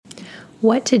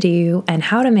what to do and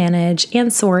how to manage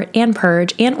and sort and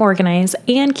purge and organize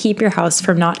and keep your house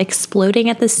from not exploding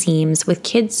at the seams with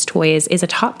kids' toys is a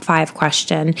top 5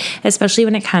 question, especially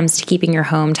when it comes to keeping your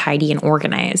home tidy and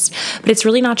organized. But it's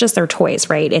really not just their toys,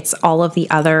 right? It's all of the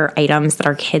other items that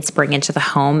our kids bring into the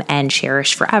home and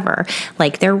cherish forever,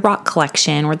 like their rock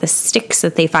collection or the sticks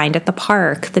that they find at the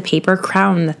park, the paper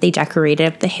crown that they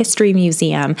decorated at the history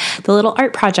museum, the little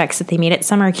art projects that they made at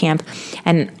summer camp.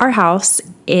 And our house,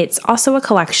 it's also a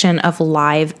collection of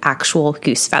live, actual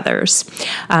goose feathers.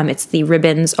 It's the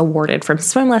ribbons awarded from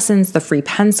swim lessons, the free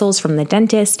pencils from the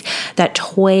dentist, that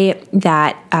toy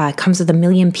that comes with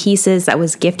 1,000,000 pieces that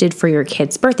was gifted for your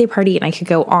kid's birthday party, and I could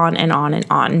go on and on and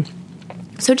on.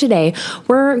 So today,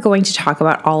 we're going to talk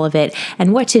about all of it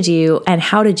and what to do and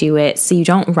how to do it so you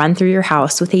don't run through your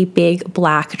house with a big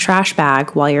black trash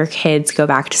bag while your kids go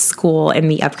back to school in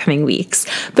the upcoming weeks.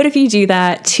 But if you do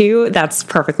that too, that's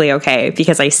perfectly okay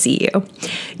because I see you.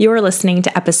 You are listening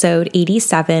to episode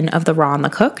 87 of The Raw and the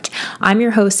Cooked. I'm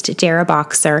your host, Dara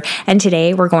Boxer, and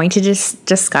today we're going to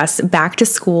discuss back to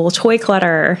school toy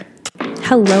clutter.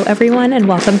 Hello, everyone, and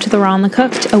welcome to The Raw and the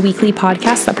Cooked, a weekly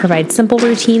podcast that provides simple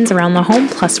routines around the home,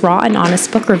 plus raw and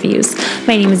honest book reviews.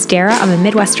 My name is Dara. I'm a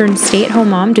Midwestern stay-at-home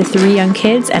mom to 3 young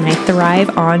kids, and I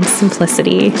thrive on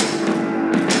simplicity.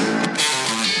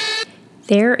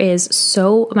 There is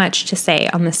so much to say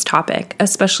on this topic,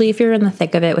 especially if you're in the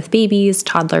thick of it with babies,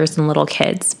 toddlers, and little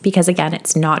kids, because again,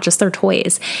 it's not just their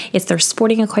toys. It's their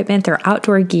sporting equipment, their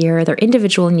outdoor gear, their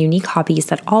individual and unique hobbies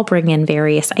that all bring in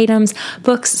various items,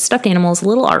 books, stuffed animals,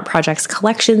 little art projects,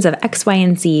 collections of X, Y,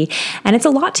 and Z, and it's a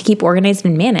lot to keep organized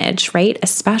and manage, right?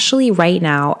 Especially right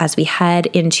now as we head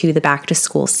into the back to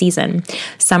school season.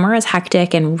 Summer is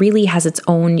hectic and really has its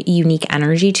own unique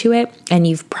energy to it, and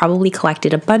you've probably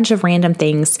collected a bunch of random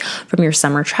things from your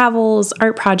summer travels,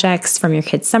 art projects, from your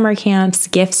kids' summer camps,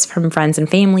 gifts from friends and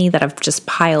family that have just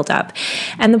piled up.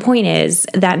 And the point is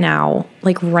that now,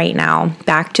 like right now,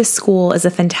 back to school is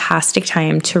a fantastic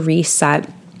time to reset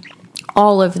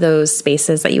all of those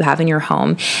spaces that you have in your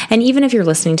home. And even if you're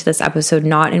listening to this episode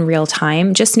not in real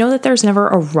time, just know that there's never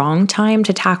a wrong time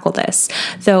to tackle this.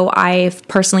 Though I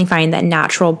personally find that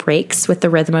natural breaks with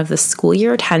the rhythm of the school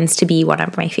year tends to be one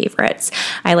of my favorites.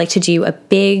 I like to do a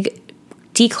big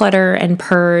declutter and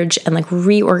purge and like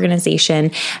reorganization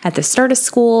at the start of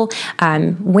school,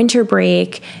 winter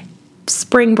break,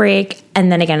 spring break,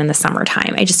 and then again in the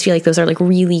summertime. I just feel like those are like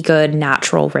really good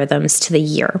natural rhythms to the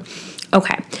year.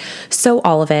 Okay, so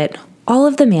all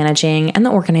of the managing and the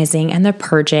organizing and the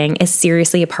purging is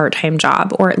seriously a part-time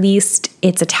job, or at least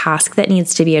it's a task that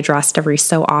needs to be addressed every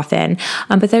so often.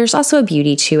 But there's also a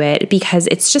beauty to it because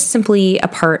it's just simply a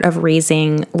part of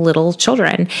raising little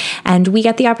children, and we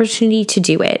get the opportunity to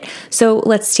do it. So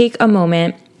let's take a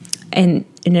moment and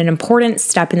in an important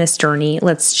step in this journey,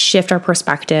 let's shift our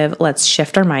perspective, let's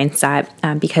shift our mindset,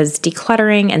 because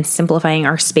decluttering and simplifying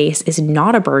our space is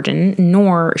not a burden,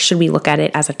 nor should we look at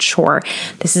it as a chore.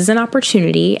 This is an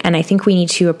opportunity, and I think we need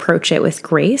to approach it with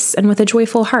grace and with a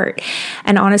joyful heart.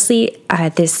 And honestly,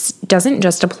 this doesn't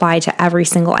just apply to every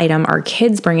single item our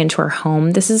kids bring into our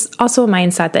home. This is also a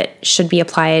mindset that should be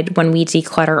applied when we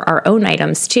declutter our own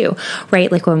items too,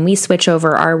 right? Like when we switch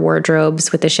over our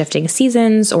wardrobes with the shifting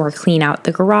seasons, or clean out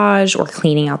the garage, or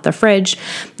cleaning out the fridge.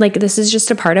 Like, this is just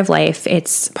a part of life.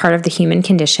 It's part of the human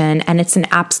condition, and it's an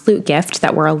absolute gift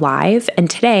that we're alive, and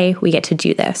today we get to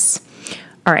do this.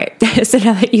 All right, so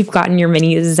now that you've gotten your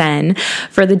mini zen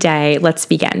for the day, let's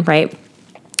begin, right?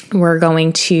 We're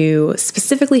going to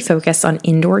specifically focus on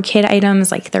indoor kid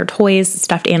items like their toys,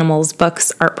 stuffed animals,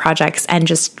 books, art projects, and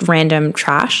just random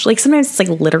trash. Like sometimes it's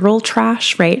like literal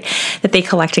trash, right, that they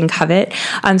collect and covet.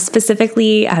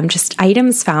 Specifically, just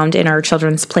items found in our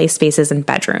children's play spaces and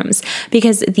bedrooms,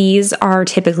 because these are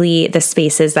typically the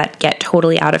spaces that get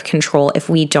totally out of control if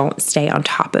we don't stay on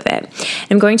top of it.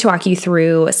 I'm going to walk you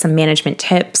through some management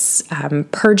tips,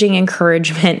 purging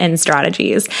encouragement, and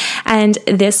strategies. And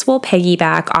this will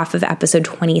piggyback off of episode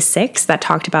 26 that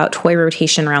talked about toy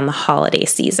rotation around the holiday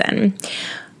season.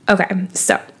 Okay,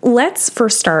 so let's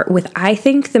first start with, I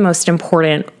think, the most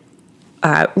important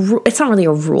it's not really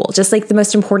a rule, just like the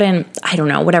most important, I don't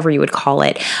know, whatever you would call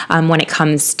it, when it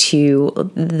comes to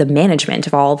the management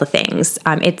of all the things.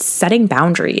 It's setting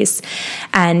boundaries.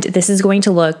 And this is going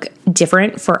to look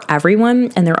different for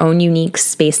everyone and their own unique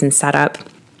space and setup.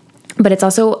 But it's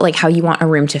also like how you want a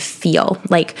room to feel.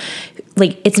 Like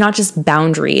it's not just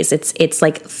boundaries. It's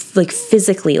like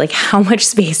physically, like how much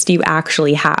space do you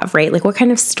actually have, right? Like what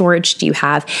kind of storage do you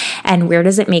have, and where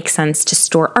does it make sense to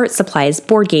store art supplies,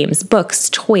 board games, books,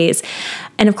 toys?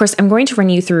 And of course, I'm going to run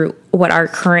you through what our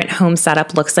current home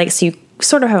setup looks like, so you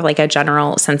sort of have like a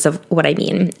general sense of what I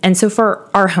mean. And so for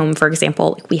our home, for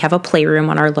example, we have a playroom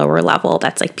on our lower level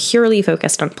that's like purely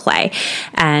focused on play.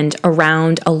 And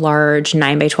around a large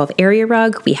 9x12 area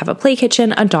rug, we have a play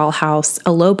kitchen, a dollhouse,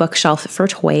 a low bookshelf for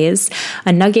toys,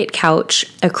 a nugget couch,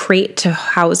 a crate to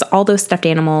house all those stuffed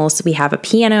animals. We have a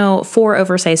piano, 4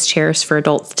 oversized chairs for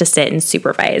adults to sit and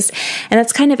supervise. And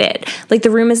that's kind of it. Like the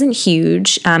room isn't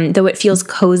huge, though it feels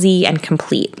cozy and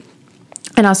complete.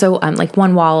 And also, like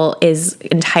one wall is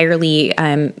entirely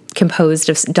composed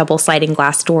of double sliding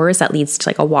glass doors that leads to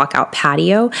like a walkout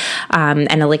patio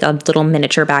and like a little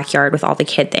miniature backyard with all the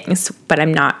kid things. But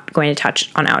I'm not going to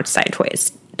touch on outside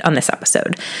toys on this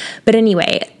episode. But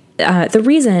anyway, the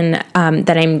reason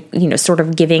that I'm, sort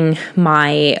of giving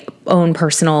my own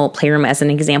personal playroom as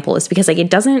an example is because like it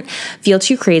doesn't feel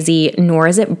too crazy, nor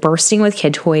is it bursting with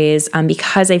kid toys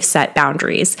because I've set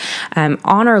boundaries. On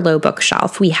our low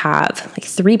bookshelf, we have like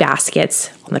 3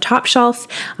 baskets on the top shelf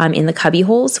in the cubby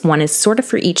holes. One is sort of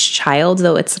for each child,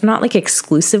 though it's not like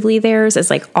exclusively theirs,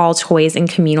 as like all toys and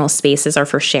communal spaces are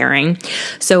for sharing.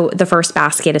 So the first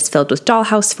basket is filled with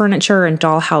dollhouse furniture and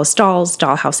dollhouse dolls,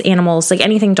 dollhouse animals, like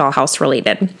anything dollhouse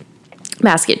related.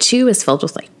 Basket 2 is filled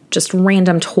with like just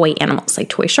random toy animals like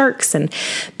toy sharks and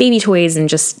baby toys and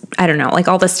just, I don't know, like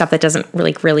all this stuff that doesn't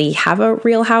really have a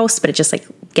real house, but it just like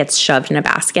gets shoved in a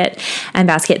basket. And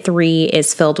basket 3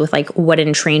 is filled with like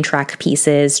wooden train track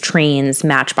pieces, trains,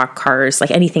 matchbox cars,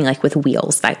 like anything like with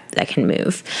wheels that can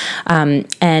move.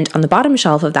 And on the bottom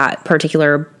shelf of that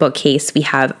particular bookcase, we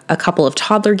have a couple of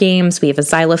toddler games. We have a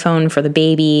xylophone for the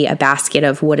baby, a basket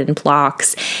of wooden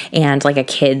blocks, and like a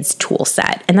kid's tool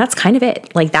set. And that's kind of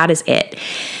it. Like that is it.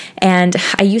 And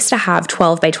I used to have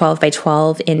 12 by 12 by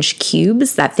 12 inch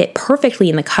cubes that fit perfectly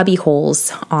in the cubby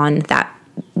holes on that,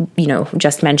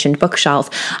 just mentioned bookshelf.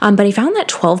 But I found that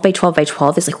 12 by 12 by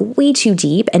 12 is like way too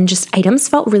deep and just items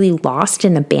felt really lost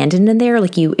and abandoned in there.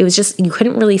 Like you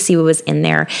couldn't really see what was in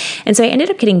there. And so I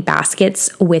ended up getting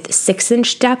baskets with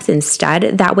 6-inch depth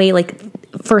instead. That way, like,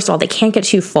 first of all, they can't get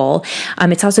too full.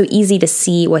 It's also easy to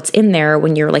see what's in there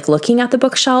when you're like looking at the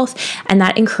bookshelf, and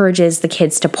that encourages the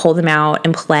kids to pull them out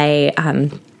and play.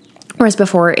 Whereas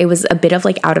before it was a bit of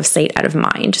like out of sight, out of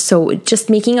mind. So just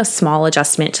making a small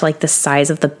adjustment to like the size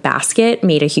of the basket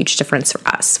made a huge difference for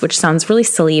us, which sounds really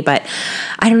silly, but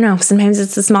I don't know. Sometimes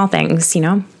it's the small things,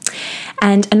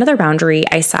 And another boundary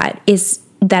I set is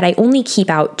that I only keep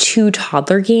out 2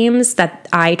 toddler games that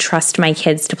I trust my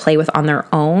kids to play with on their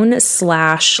own, /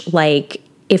 like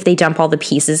if they dump all the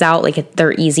pieces out, like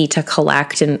they're easy to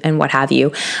collect and what have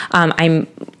you. I'm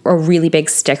a really big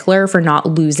stickler for not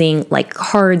losing like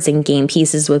cards and game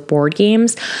pieces with board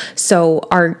games. So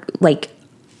our like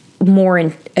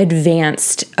more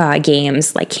advanced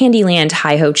games like Candyland,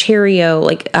 Hi-Ho Cherry-O,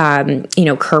 like,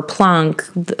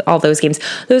 Kerplunk, all those games,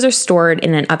 those are stored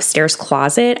in an upstairs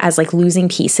closet, as like losing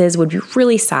pieces would be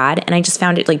really sad. And I just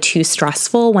found it like too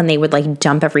stressful when they would like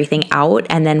dump everything out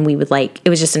and then we would it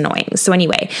was just annoying. So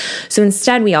anyway,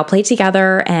 instead we all play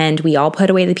together and we all put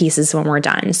away the pieces when we're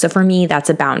done. So for me, that's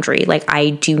a boundary. Like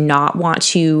I do not want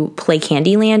to play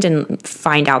Candyland and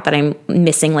find out that I'm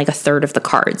missing like a third of the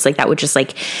cards. Like that would just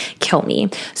like kill me.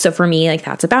 So for me, like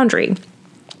that's a boundary.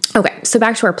 Okay, so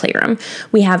back to our playroom.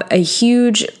 We have a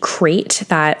huge crate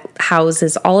that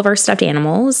houses all of our stuffed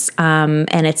animals,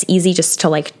 and it's easy just to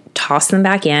like toss them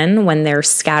back in when they're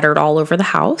scattered all over the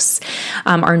house.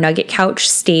 Our nugget couch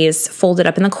stays folded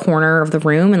up in the corner of the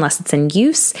room unless it's in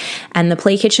use, and the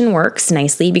play kitchen works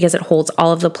nicely because it holds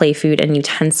all of the play food and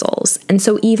utensils. And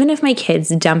so even if my kids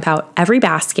dump out every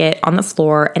basket on the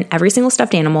floor and every single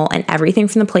stuffed animal and everything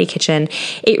from the play kitchen,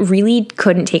 it really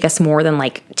couldn't take us more than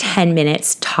like 10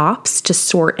 minutes tops to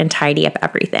sort and tidy up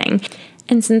everything.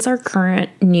 And since our current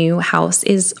new house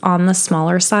is on the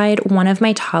smaller side, one of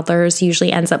my toddlers usually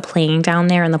ends up playing down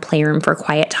there in the playroom for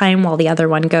quiet time, while the other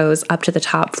one goes up to the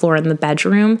top floor in the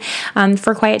bedroom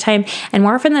for quiet time. And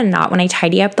more often than not, when I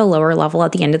tidy up the lower level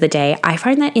at the end of the day, I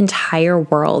find that entire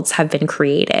worlds have been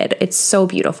created. It's so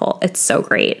beautiful. It's so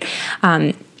great.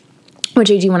 Which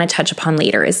I do want to touch upon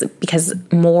later, is because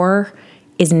more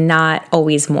is not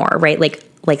always more, right? Like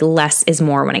less is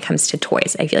more when it comes to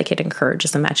toys. I feel like it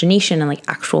encourages imagination and like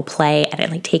actual play, and it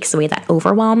like takes away that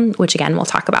overwhelm, which again, we'll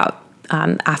talk about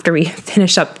after we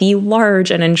finish up the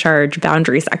large and in charge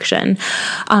boundary section.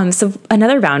 So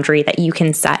another boundary that you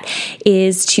can set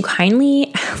is to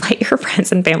kindly let your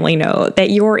friends and family know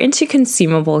that you're into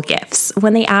consumable gifts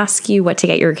when they ask you what to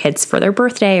get your kids for their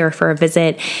birthday or for a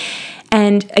visit.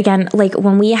 And again, like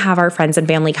when we have our friends and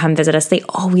family come visit us, they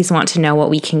always want to know what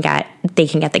they can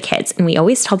get the kids. And we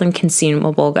always tell them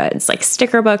consumable goods like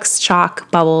sticker books,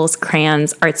 chalk, bubbles,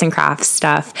 crayons, arts and crafts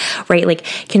stuff, right? Like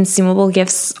consumable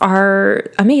gifts are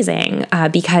amazing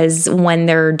because when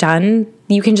they're done,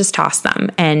 you can just toss them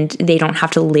and they don't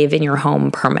have to live in your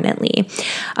home permanently.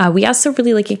 We also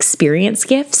really like experience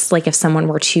gifts. Like if someone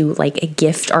were to like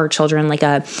gift our children like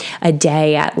a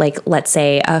day at like, let's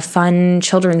say a fun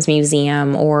children's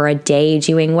museum or a day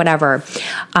doing whatever.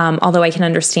 Although I can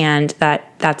understand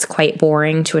that that's quite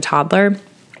boring to a toddler.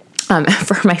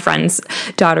 For my friend's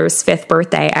daughter's 5th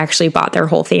birthday, I actually bought their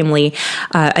whole family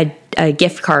a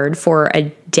gift card for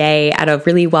a day at a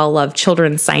really well-loved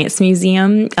children's science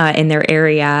museum in their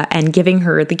area, and giving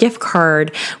her the gift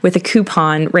card with a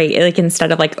coupon, right? Like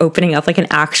instead of like opening up like an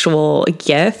actual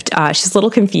gift, she's a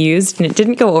little confused and it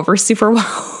didn't go over super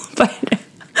well, but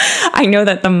I know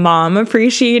that the mom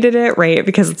appreciated it, right?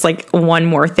 Because it's like one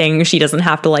more thing she doesn't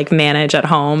have to like manage at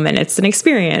home and it's an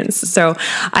experience. So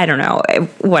I don't know,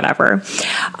 whatever.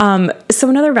 So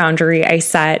another boundary I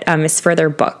set is for their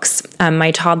books.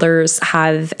 My toddlers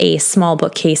have a small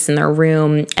bookcase in their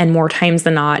room, and more times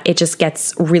than not, it just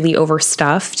gets really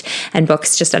overstuffed and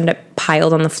books just end up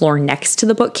piled on the floor next to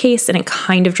the bookcase, and it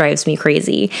kind of drives me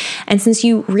crazy. And since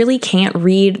you really can't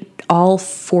read all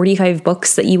 45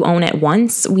 books that you own at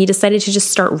once, we decided to just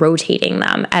start rotating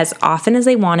them as often as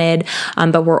they wanted,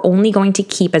 but we're only going to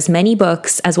keep as many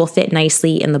books as will fit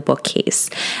nicely in the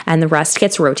bookcase, and the rest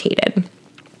gets rotated.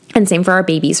 And same for our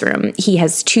baby's room. He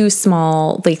has 2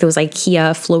 small, like those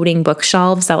IKEA floating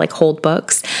bookshelves that like hold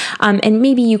books. And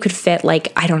maybe you could fit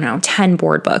like, I don't know, 10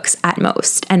 board books at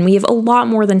most. And we have a lot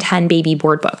more than 10 baby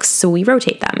board books. So we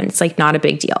rotate them and it's like not a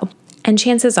big deal. And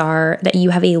chances are that you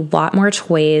have a lot more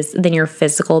toys than your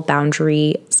physical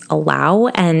boundaries allow,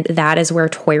 and that is where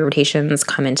toy rotations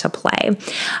come into play.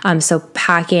 So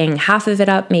packing half of it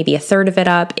up, maybe a third of it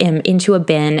up into a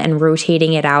bin and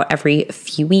rotating it out every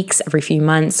few weeks, every few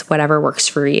months, whatever works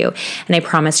for you. And I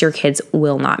promise your kids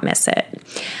will not miss it.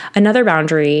 Another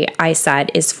boundary I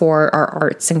set is for our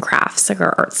arts and crafts, like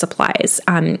our art supplies.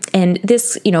 And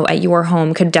this, at your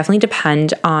home could definitely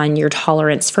depend on your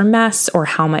tolerance for mess or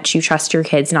how much you trust your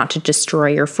kids not to destroy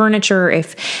your furniture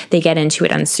if they get into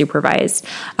it unsupervised.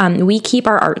 We keep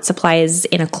our art supplies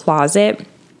in a closet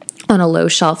on a low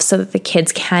shelf so that the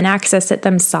kids can access it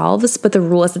themselves, but the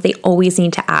rule is that they always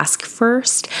need to ask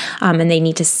first, and they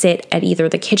need to sit at either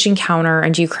the kitchen counter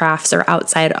and do crafts or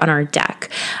outside on our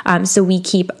deck. So we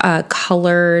keep a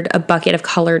bucket of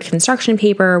colored construction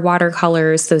paper,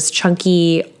 watercolors, those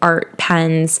chunky art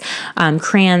pens,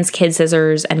 crayons, kid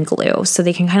scissors, and glue. So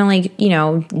they can kind of like,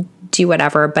 do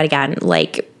whatever, but again,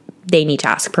 like they need to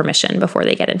ask permission before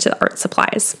they get into the art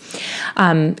supplies.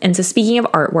 And so speaking of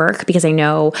artwork, because I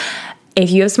know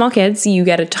if you have small kids, you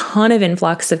get a ton of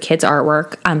influx of kids'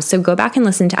 artwork. So go back and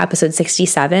listen to episode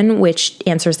 67, which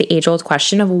answers the age-old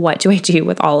question of what do I do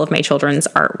with all of my children's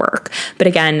artwork? But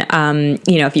again,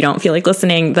 if you don't feel like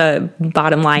listening, the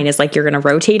bottom line is like you're going to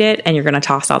rotate it and you're going to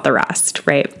toss out the rest,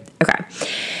 right? Okay.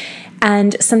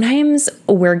 And sometimes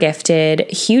we're gifted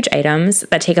huge items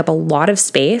that take up a lot of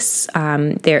space.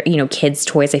 They're, kids'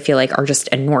 toys I feel like are just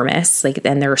enormous.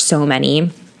 And there are so many.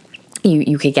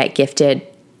 You could get gifted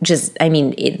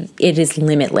it is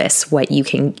limitless what you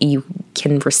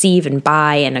can receive and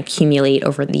buy and accumulate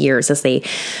over the years as they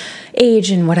age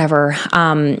and whatever.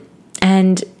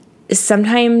 And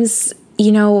sometimes,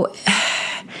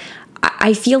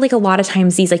 I feel like a lot of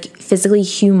times these like physically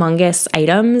humongous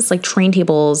items like train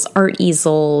tables, art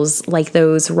easels, like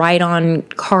those ride-on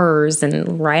cars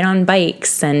and ride-on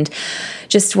bikes and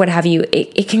just what have you,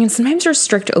 it can sometimes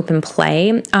restrict open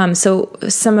play. So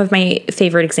some of my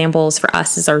favorite examples for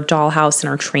us is our dollhouse and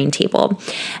our train table.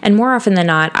 And more often than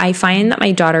not, I find that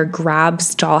my daughter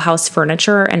grabs dollhouse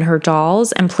furniture and her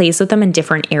dolls and plays with them in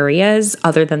different areas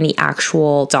other than the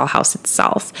actual dollhouse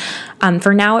itself.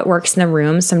 For now, it works in the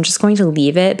room, so I'm just going to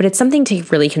leave it, but it's something to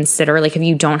really consider. Like if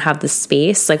you don't have the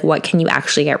space, like what can you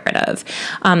actually get rid of?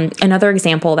 Another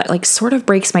example that like sort of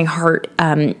breaks my heart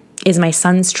is my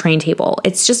son's train table.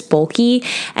 It's just bulky,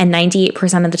 and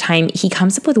 98% of the time he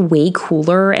comes up with way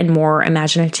cooler and more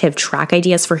imaginative track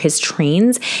ideas for his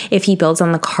trains if he builds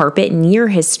on the carpet near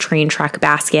his train track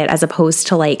basket as opposed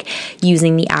to like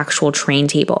using the actual train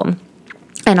table.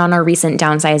 And on our recent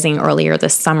downsizing earlier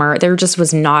this summer, there just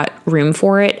was not room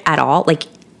for it at all. Like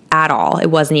at all. It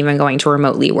wasn't even going to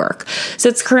remotely work. So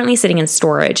it's currently sitting in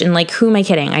storage. And like, who am I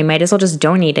kidding? I might as well just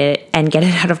donate it and get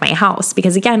it out of my house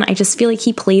because, again, I just feel like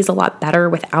he plays a lot better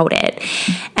without it.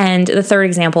 And the third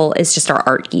example is just our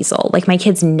art easel. Like, my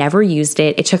kids never used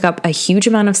it. It took up a huge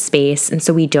amount of space. And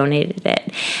so we donated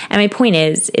it. And my point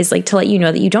is like to let you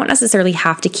know that you don't necessarily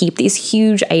have to keep these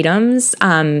huge items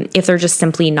if they're just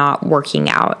simply not working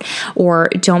out. Or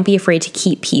don't be afraid to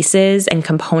keep pieces and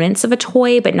components of a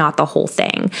toy, but not the whole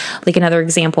thing. Like, another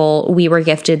example, we were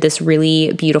gifted this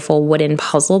really beautiful wooden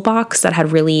puzzle box that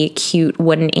had really cute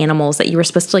wooden animals that you were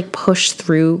supposed to like push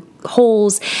through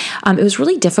holes. It was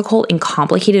really difficult and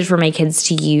complicated for my kids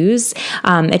to use.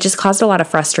 It just caused a lot of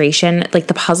frustration. Like,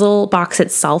 the puzzle box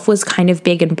itself was kind of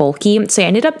big and bulky, so I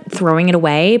ended up throwing it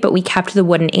away, but we kept the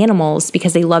wooden animals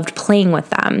because they loved playing with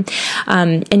them.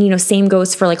 And, you know, same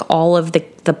goes for like all of the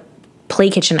play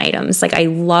kitchen items. Like, I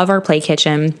love our play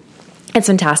kitchen. It's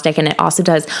fantastic. And it also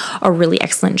does a really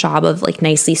excellent job of like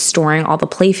nicely storing all the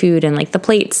play food and like the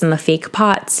plates and the fake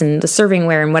pots and the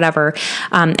servingware and whatever.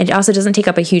 It also doesn't take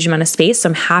up a huge amount of space. So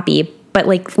I'm happy. But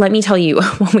like, let me tell you,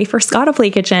 when we first got a play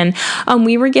kitchen,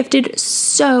 we were gifted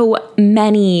so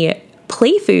many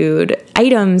play food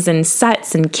items and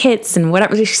sets and kits and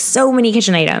whatever. There's so many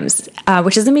kitchen items,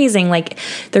 which is amazing. Like,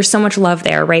 there's so much love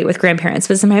there, right, with grandparents,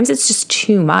 but sometimes it's just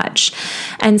too much.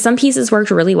 And some pieces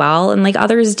worked really well and like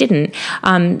others didn't.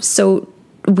 So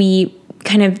we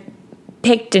kind of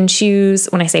picked and choose.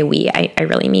 When I say we, I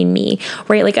really mean me,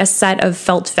 right? Like, a set of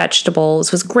felt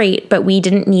vegetables was great, but we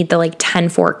didn't need the like 10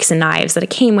 forks and knives that it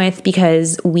came with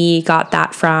because we got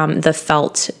that from the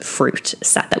felt fruit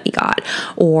set that we got.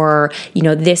 Or, you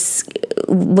know, this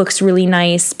looks really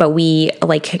nice, but we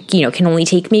like, you know, can only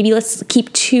take maybe, let's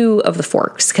keep 2 of the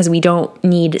forks because we don't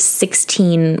need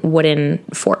 16 wooden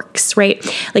forks, right?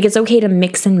 Like, it's okay to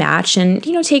mix and match and,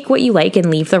 you know, take what you like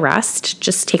and leave the rest.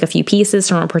 Just take a few pieces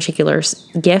from a particular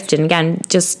gift and again,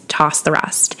 just toss the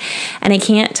rest. And I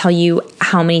can't tell you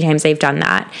how many times I've done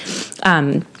that.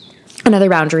 Another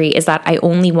boundary is that I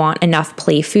only want enough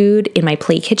play food in my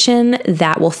play kitchen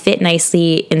that will fit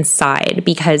nicely inside,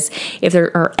 because if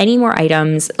there are any more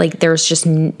items, like there's just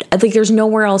like there's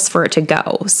nowhere else for it to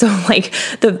go. So like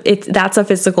that's a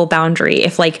physical boundary.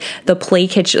 If like the play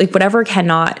kitchen, like whatever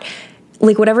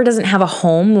doesn't have a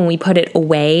home when we put it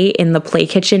away in the play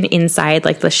kitchen inside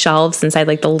like the shelves, inside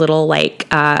like the little like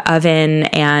oven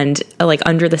and like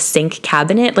under the sink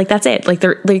cabinet, like that's it. Like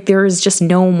there is just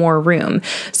no more room.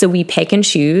 So we pick and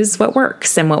choose what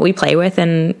works and what we play with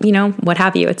and, you know, what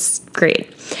have you. It's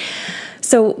great.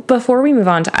 So before we move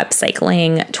on to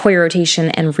upcycling, toy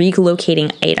rotation, and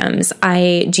relocating items,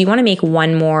 I do want to make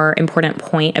one more important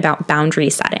point about boundary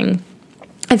setting.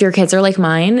 If your kids are like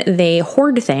mine, they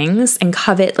hoard things and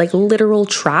covet like literal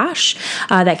trash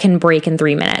that can break in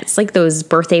 3 minutes, like those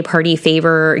birthday party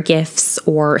favor gifts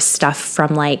or stuff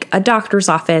from like a doctor's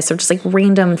office or just like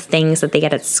random things that they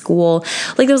get at school,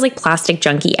 like those like plastic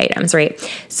junky items, right?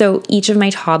 So each of my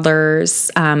toddlers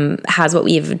has what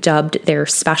we've dubbed their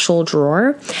special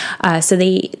drawer. So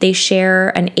they share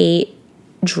an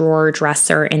 8-drawer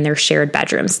dresser in their shared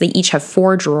bedrooms. They each have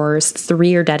 4 drawers.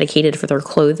 3 are dedicated for their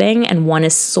clothing, and 1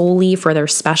 is solely for their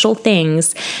special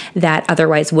things that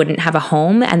otherwise wouldn't have a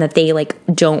home and that they like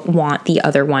don't want the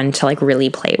other one to like really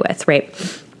play with, right?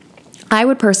 I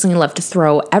would personally love to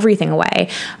throw everything away,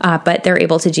 but they're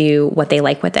able to do what they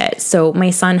like with it. So my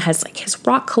son has like his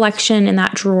rock collection in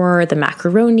that drawer, the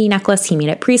macaroni necklace he made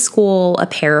at preschool, a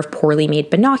pair of poorly made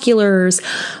binoculars,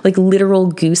 like literal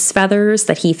goose feathers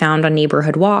that he found on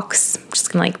neighborhood walks. I'm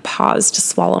just gonna like pause to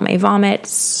swallow my vomit.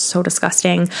 It's so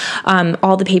disgusting.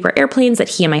 All the paper airplanes that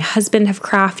he and my husband have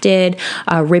crafted,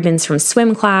 ribbons from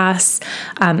swim class.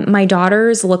 My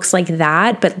daughter's looks like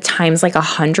that, but times like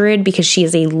 100 because she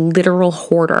is a literal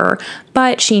hoarder,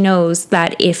 but she knows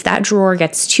that if that drawer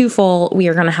gets too full, we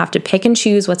are going to have to pick and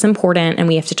choose what's important, and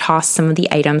we have to toss some of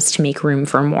the items to make room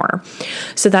for more.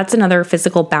 So that's another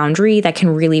physical boundary that can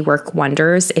really work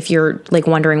wonders if you're like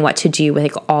wondering what to do with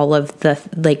like all of the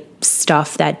like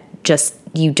stuff that just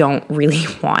you don't really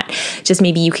want. Just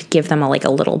maybe you could give them a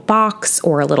little box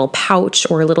or a little pouch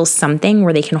or a little something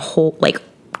where they can hold like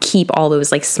keep all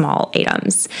those like small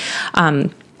items.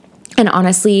 And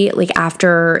honestly, like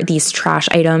after these trash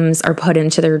items are put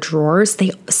into their drawers,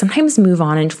 they sometimes move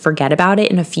on and forget about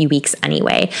it in a few weeks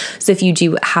anyway. So if you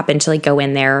do happen to like go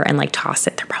in there and like toss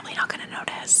it, they're probably not going to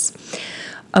notice.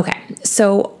 Okay,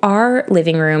 so our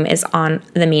living room is on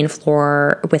the main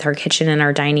floor with our kitchen and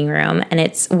our dining room, and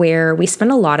it's where we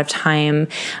spend a lot of time.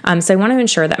 So I want to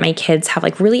ensure that my kids have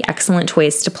like really excellent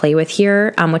toys to play with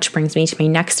here, which brings me to my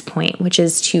next point, which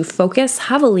is to focus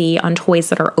heavily on toys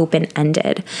that are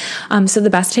open-ended. So the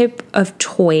best type of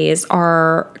toys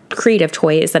are creative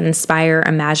toys that inspire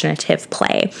imaginative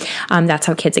play. That's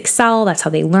how kids excel, that's how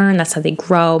they learn, that's how they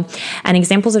grow. And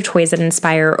examples of toys that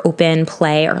inspire open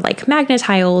play are like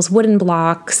magnetiles, wooden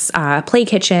blocks, play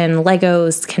kitchen,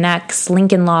 Legos, Connects,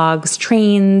 Lincoln Logs,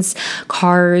 trains,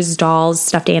 cars, dolls,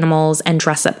 stuffed animals, and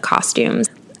dress-up costumes.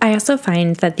 I also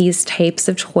find that these types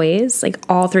of toys, like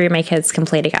all three of my kids can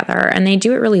play together, and they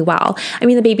do it really well. I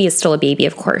mean, the baby is still a baby,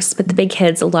 of course, but the big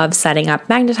kids love setting up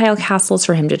magnetile castles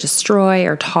for him to destroy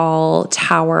or tall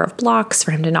tower of blocks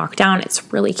for him to knock down.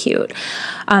 It's really cute.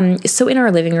 So in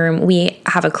our living room, we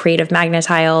have a crate of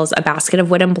magnetiles, a basket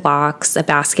of wooden blocks, a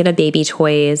basket of baby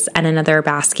toys, and another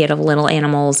basket of little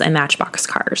animals and Matchbox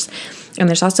cars. And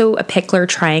there's also a pickler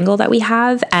triangle that we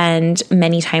have, and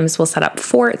many times we'll set up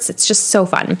forts. It's just so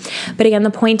fun. But again,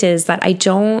 the point is that I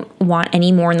don't want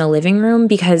any more in the living room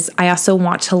because I also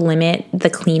want to limit the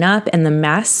cleanup and the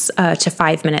mess to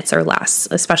 5 minutes or less,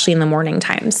 especially in the morning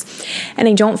times. And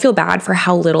I don't feel bad for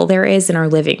how little there is in our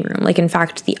living room. Like, in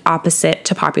fact, the opposite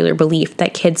to popular belief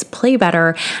that kids play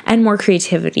better and more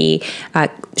creativity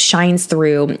shines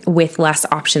through with less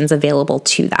options available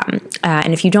to them.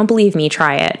 And if you don't believe me,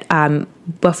 try it.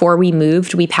 Before we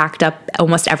moved, we packed up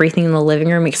almost everything in the living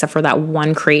room except for that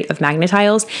one crate of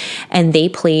magnetiles, and they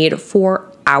played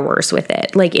for hours with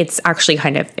it. Like, it's actually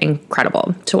kind of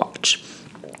incredible to watch.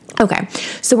 Okay,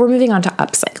 so we're moving on to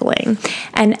upcycling.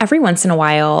 And every once in a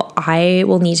while, I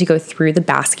will need to go through the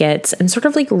baskets and sort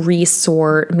of like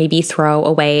resort, maybe throw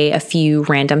away a few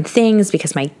random things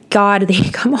because my God, they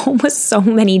come home with so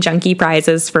many junky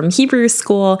prizes from Hebrew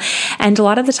school. And a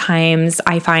lot of the times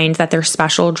I find that their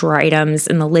special drawer items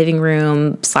in the living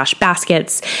room /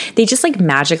 baskets, they just like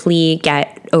magically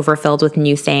get overfilled with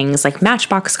new things like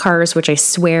Matchbox cars, which I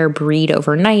swear breed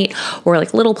overnight, or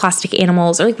like little plastic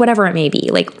animals, or like whatever it may be.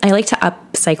 Like, I like to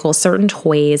upcycle certain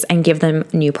toys and give them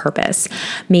new purpose.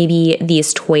 Maybe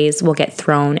these toys will get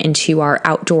thrown into our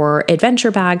outdoor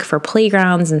adventure bag for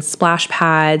playgrounds and splash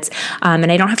pads,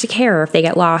 and I don't have to care if they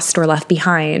get lost or left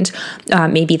behind.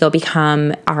 Maybe they'll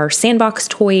become our sandbox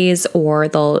toys, or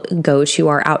they'll go to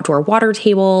our outdoor water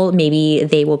table. Maybe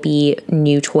they will be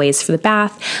new toys for the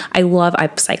bath. I love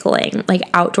upcycling. Like,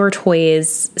 outdoor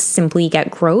toys simply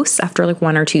get gross after like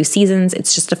 1 or 2 seasons.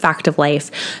 It's just a fact of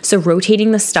life. So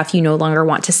rotating the stuff you no longer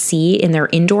want to see in their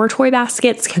indoor toy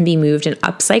baskets can be moved and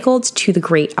upcycled to the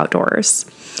great outdoors.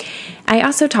 I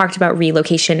also talked about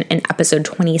relocation in episode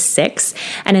 26,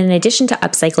 and in addition to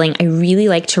upcycling, I really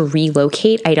like to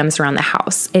relocate items around the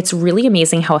house. It's really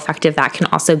amazing how effective that can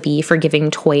also be for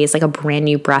giving toys like a brand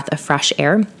new breath of fresh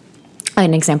air.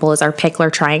 An example is our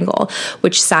pickler triangle,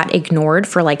 which sat ignored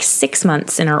for like 6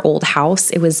 months in our old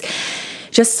house. It was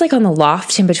just like on the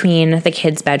loft in between the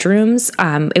kids' bedrooms.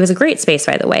 It was a great space,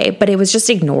 by the way, but it was just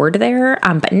ignored there.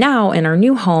 But now in our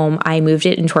new home, I moved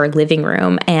it into our living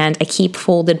room, and I keep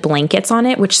folded blankets on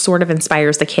it, which sort of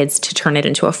inspires the kids to turn it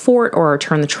into a fort or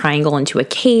turn the triangle into a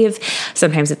cave.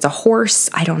 Sometimes it's a horse.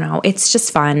 I don't know. It's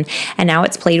just fun. And now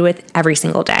it's played with every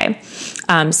single day.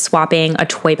 Swapping a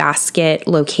toy basket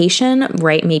location,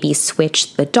 right? Maybe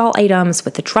switch the doll items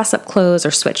with the dress-up clothes,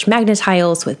 or switch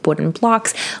magnetiles with wooden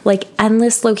blocks, like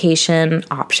endless location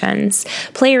options.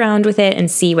 Play around with it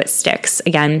and see what sticks.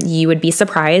 Again, you would be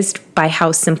surprised by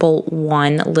how simple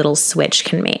one little switch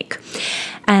can make.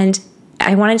 And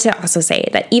I wanted to also say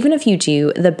that even if you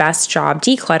do the best job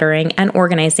decluttering and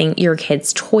organizing your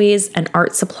kids' toys and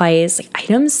art supplies, like,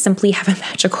 items simply have a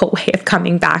magical way of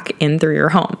coming back in through your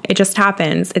home. It just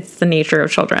happens. It's the nature of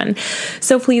children.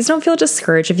 So please don't feel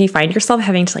discouraged if you find yourself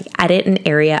having to like edit an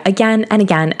area again and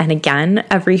again and again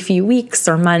every few weeks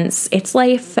or months. It's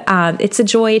life. It's a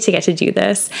joy to get to do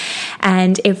this.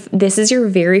 And if this is your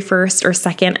very first or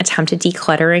second attempt at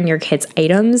decluttering your kids'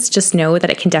 items, just know that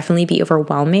it can definitely be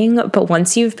overwhelming. But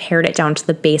once you've pared it down to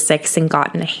the basics and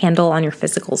gotten a handle on your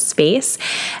physical space,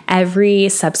 every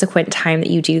subsequent time that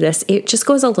you do this, it just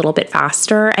goes a little bit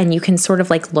faster, and you can sort of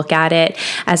like look at it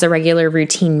as a regular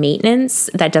routine maintenance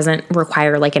that doesn't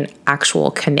require like an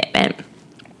actual commitment.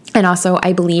 And also,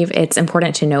 I believe it's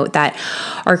important to note that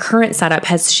our current setup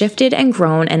has shifted and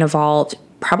grown and evolved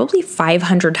probably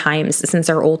 500 times since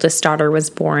our oldest daughter was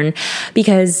born,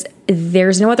 because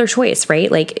there's no other choice, right?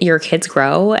 Like your kids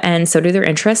grow and so do their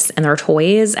interests and their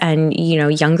toys, and,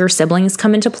 younger siblings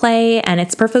come into play, and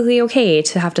it's perfectly okay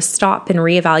to have to stop and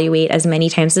reevaluate as many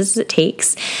times as it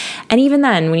takes. And even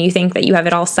then, when you think that you have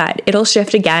it all set, it'll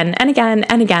shift again and again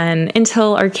and again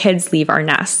until our kids leave our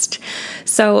nest.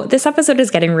 So this episode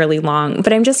is getting really long,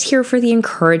 but I'm just here for the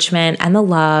encouragement and the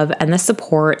love and the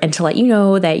support, and to let you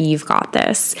know that you've got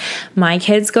this. My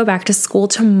kids go back to school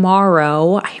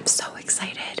tomorrow. I am so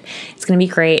excited. It's going to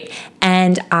be great.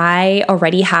 And I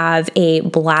already have a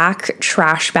black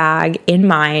trash bag in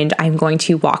mind. I'm going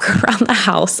to walk around the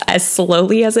house as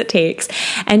slowly as it takes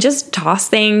and just toss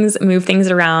things, move things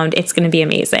around. It's going to be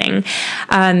amazing.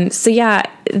 So yeah,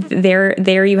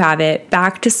 there you have it.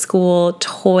 Back to school,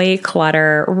 toy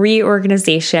clutter,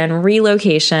 reorganization,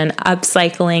 relocation,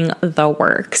 upcycling, the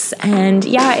works. And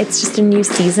yeah, it's just a new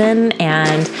season,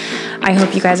 and I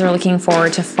hope you guys are looking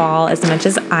forward to fall as much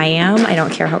as I am. I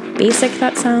don't care how basic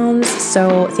that sounds.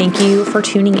 So thank you for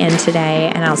tuning in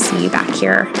today, and I'll see you back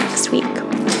here next week.